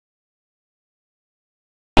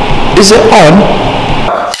Is it on?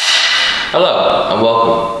 Hello and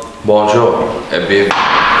welcome. Bonjour et bienvenue.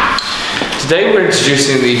 Today we're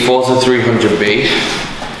introducing the Forza 300B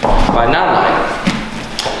by Nanlite.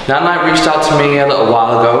 Nanlite reached out to me a little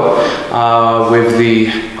while ago with the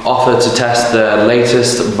offer to test the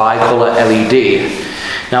latest bi-colour LED.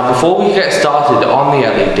 Now before we get started on the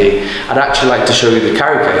LED, I'd actually like to show you the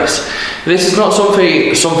carry case. This is not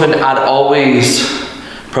something I'd always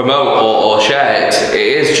promote or share. It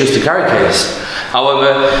is just a carry case.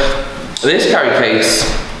 However, this carry case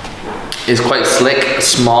is quite slick,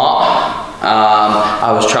 smart.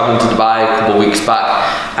 I was traveling to Dubai a couple of weeks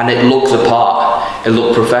back and it looked the part. It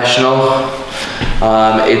looked professional.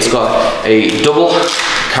 It's got a double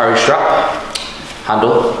carry strap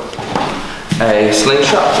handle, a sling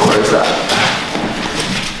strap, where is that?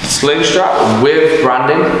 Sling strap with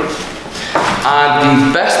branding. And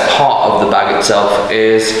the best part of the bag itself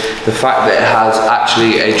is the fact that it has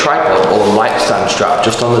actually a tripod or light stand strap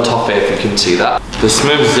just on the top here, if you can see that. The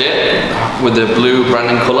smooth zip with the blue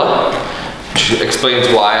branding colour, which explains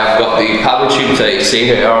why I've got the power tube that you see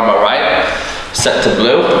here on my right, set to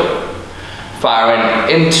blue,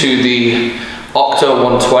 firing into the Octo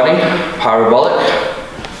 120 parabolic.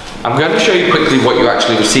 I'm going to show you quickly what you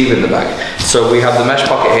actually receive in the bag. So we have the mesh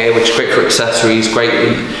pocket here, which is great for accessories,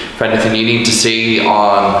 great for anything you need to see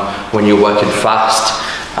on when you're working fast.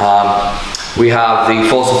 We have the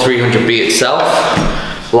Forza 300B itself,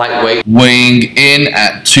 lightweight, Weighing in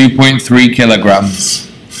at 2.3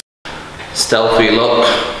 kilograms. stealthy look.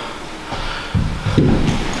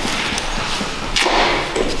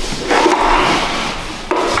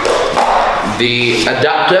 The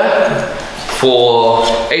adapter for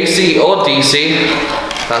AC or DC,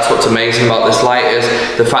 that's what's amazing about this light, is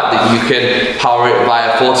the fact that you can power it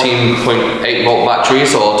via 14.8 volt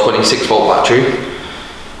batteries or 26 volt battery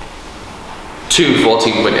to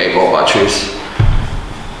 14.8 volt batteries.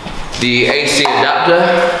 The AC adapter,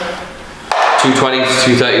 220 to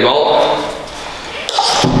 230 volt.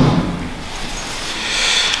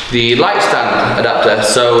 The light stand adapter,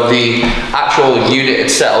 so the actual unit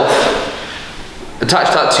itself,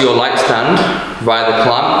 attach that to your light stand via the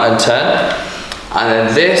clamp and turn, and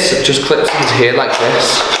then this just clips into here like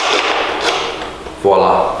this.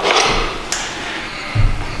 Voila.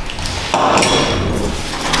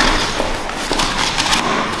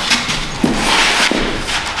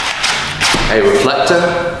 A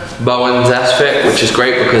reflector, Bowen's S-Fit, which is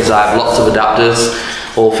great because I have lots of adapters,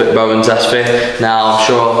 all fit Bowen's S-Fit. Now I'm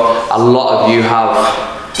sure a lot of you have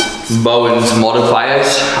Bowen's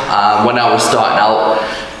modifiers. When I was starting out,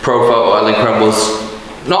 Pro Photo Oil and Chrome was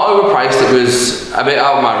not overpriced, it was a bit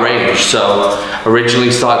out of my range, so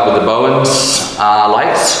originally started with the Bowen's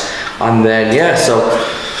lights, and then yeah, so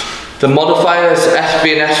the modifiers, S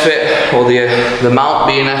being S-Fit, or the mount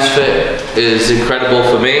being S-Fit, is incredible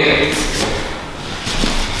for me.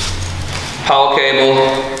 Power cable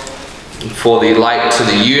for the light to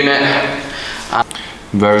the unit.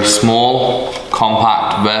 Very small,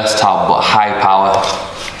 compact, versatile, but high power.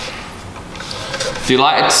 The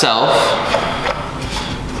light itself,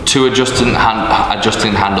 two adjusting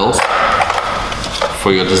handles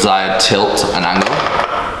for your desired tilt and angle,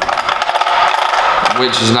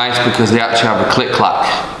 which is nice because they actually have a click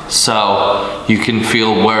clack, so you can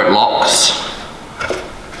feel where it locks.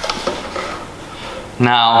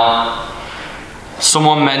 Now,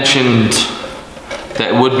 someone mentioned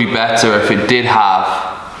that it would be better if it did have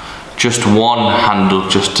just one handle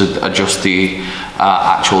just to adjust the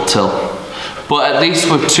actual tilt. But at least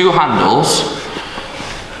with two handles,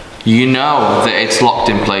 you know that it's locked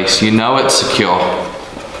in place, you know it's secure.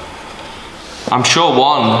 I'm sure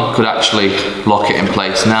one could actually lock it in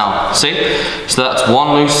place now. See? So that's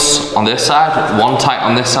one loose on this side, one tight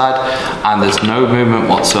on this side, and there's no movement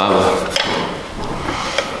whatsoever.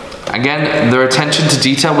 Again, their attention to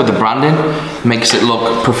detail with the branding makes it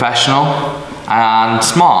look professional and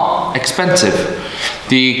smart, expensive.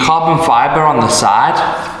 The carbon fiber on the side,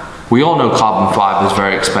 we all know carbon fiber is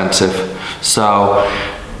very expensive. So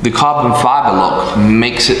the carbon fiber look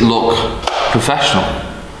makes it look professional.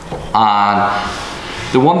 And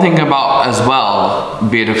the one thing about as well,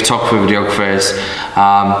 being a photographer, videographer, is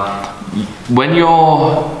when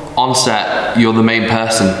you're on set, you're the main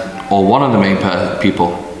person or one of the main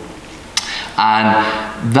people.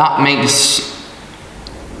 And that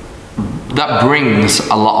brings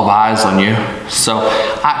a lot of eyes on you. So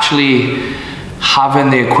actually having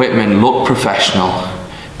the equipment look professional,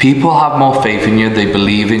 people have more faith in you, they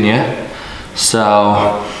believe in you.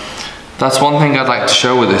 So that's one thing I'd like to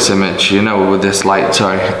show with this image, you know, with this light,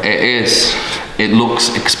 sorry. It looks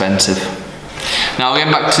expensive. Now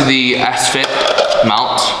getting back to the S-Fit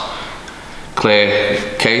mount, clear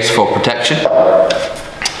case for protection.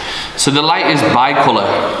 So the light is bicolor.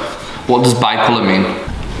 What does bicolor mean?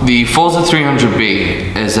 The Forza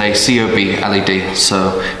 300B is a COB LED,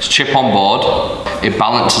 so it's chip on board. It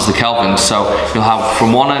balances the Kelvin, so you'll have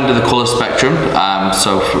from one end of the color spectrum,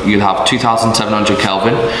 you'll have 2700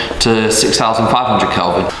 Kelvin to 6500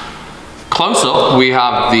 Kelvin. Close up, we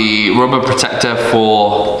have the rubber protector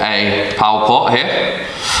for a power port here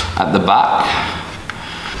at the back.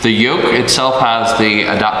 The yoke itself has the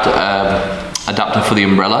adapter for the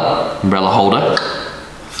umbrella holder.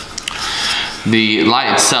 The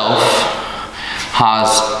light itself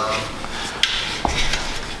has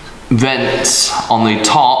vents on the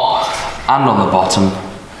top and on the bottom.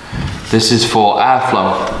 This is for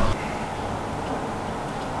airflow.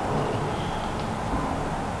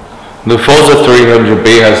 The Forza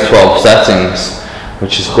 300B has 12 settings,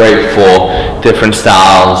 which is great for different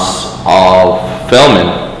styles of filming,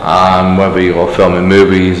 whether you're filming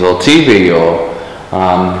movies or TV,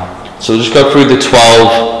 so just go through the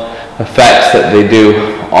 12 effects that they do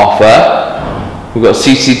offer. We've got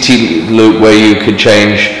CCT loop where you could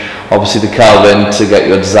change obviously the Kelvin to get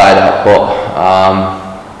your desired output.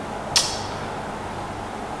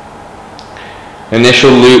 Initial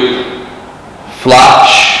loop,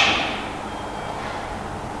 flash,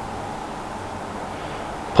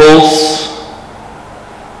 pulse,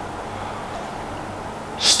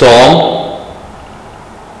 storm,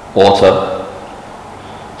 auto,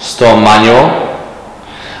 storm manual.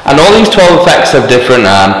 And all these 12 effects have different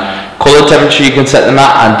color temperature you can set them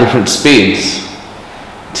at and different speeds.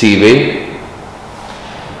 TV,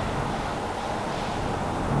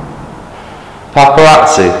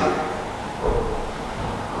 paparazzi,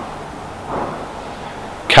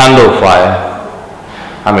 candle fire.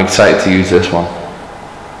 I'm excited to use this one.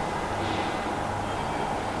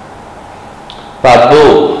 Bad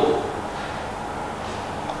Bull,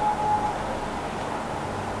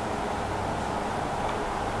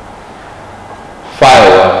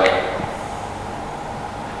 firework,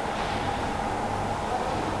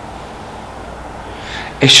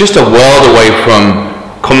 it's just a world away from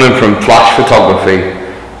coming from flash photography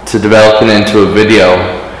to developing into a video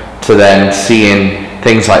to then seeing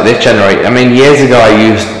things like this generate. I mean, years ago I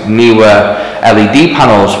used newer LED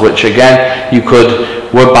panels, which again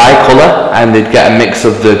were bicolor and they'd get a mix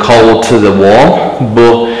of the cold to the warm,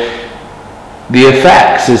 but the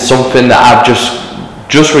effects is something that I've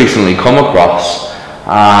just recently come across,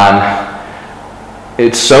 and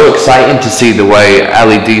it's so exciting to see the way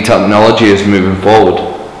LED technology is moving forward.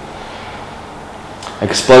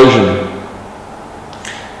 Explosion,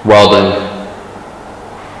 welding.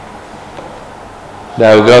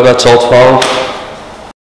 There we go, that's all 12.